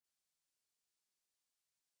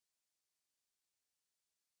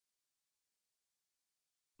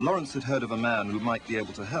Lawrence had heard of a man who might be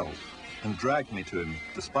able to help and dragged me to him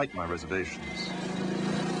despite my reservations.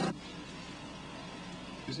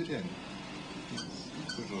 Is it in?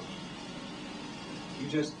 Good luck. You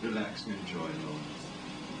just relax and enjoy, Lawrence.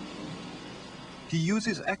 He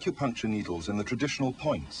uses acupuncture needles in the traditional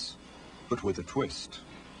points, but with a twist.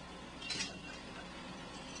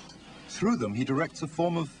 Through them, he directs a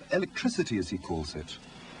form of electricity, as he calls it.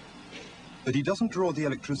 But he doesn't draw the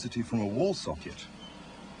electricity from a wall socket.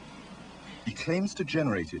 He claims to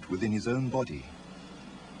generate it within his own body.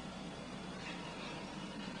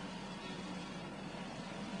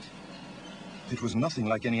 It was nothing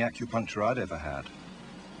like any acupuncture I'd ever had.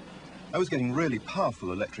 I was getting really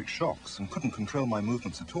powerful electric shocks and couldn't control my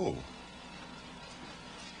movements at all.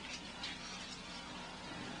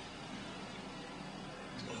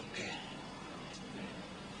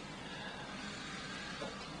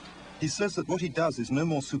 He says that what he does is no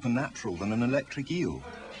more supernatural than an electric eel,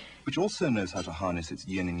 which also knows how to harness its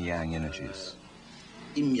yin and yang energies.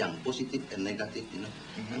 Yin yang, positive and negative, you know.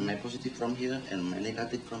 And my positive from here and my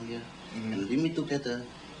negative from here. And we meet together,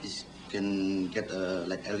 this can get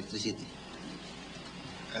like electricity.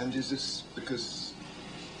 And is this because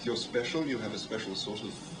you're special? You have a special sort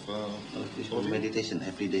of it's meditation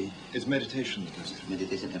every day. It's meditation that does it?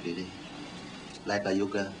 Meditation every day. Like a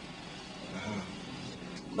yoga.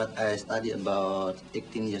 But I study about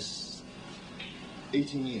 18 years.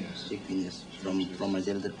 18 years? 18 years,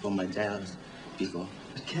 from my child before.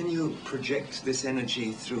 Can you project this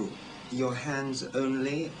energy through your hands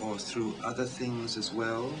only, or through other things as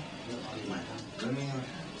well? Only your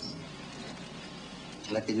hands.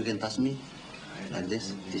 Like you can touch me, like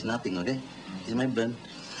this. It's nothing, okay? It's my burn.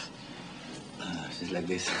 It's like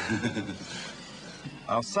this.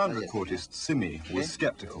 Our sound recordist, Simi, was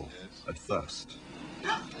skeptical at first.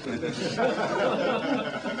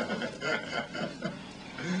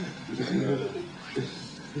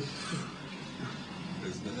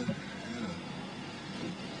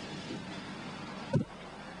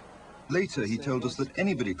 Later, he told us that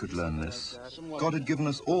anybody could learn this. God had given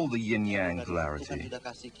us all the yin-yang polarity,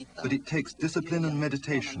 but it takes discipline and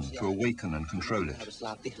meditation to awaken and control it.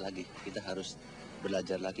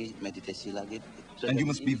 And you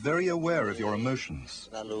must be very aware of your emotions.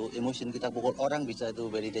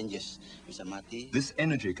 This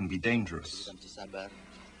energy can be dangerous.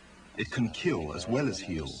 It can kill as well as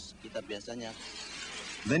heal.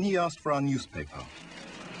 Then he asked for our newspaper.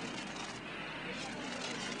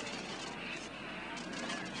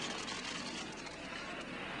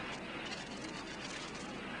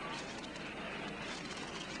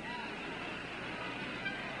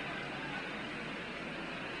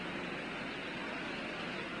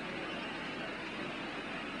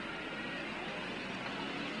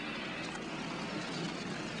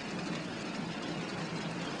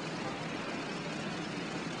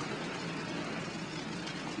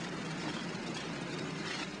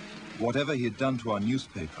 Whatever he had done to our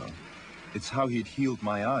newspaper, it's how he'd healed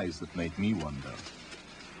my eyes that made me wonder.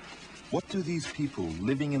 What do these people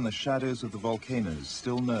living in the shadows of the volcanoes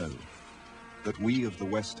still know that we of the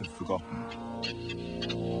West have forgotten?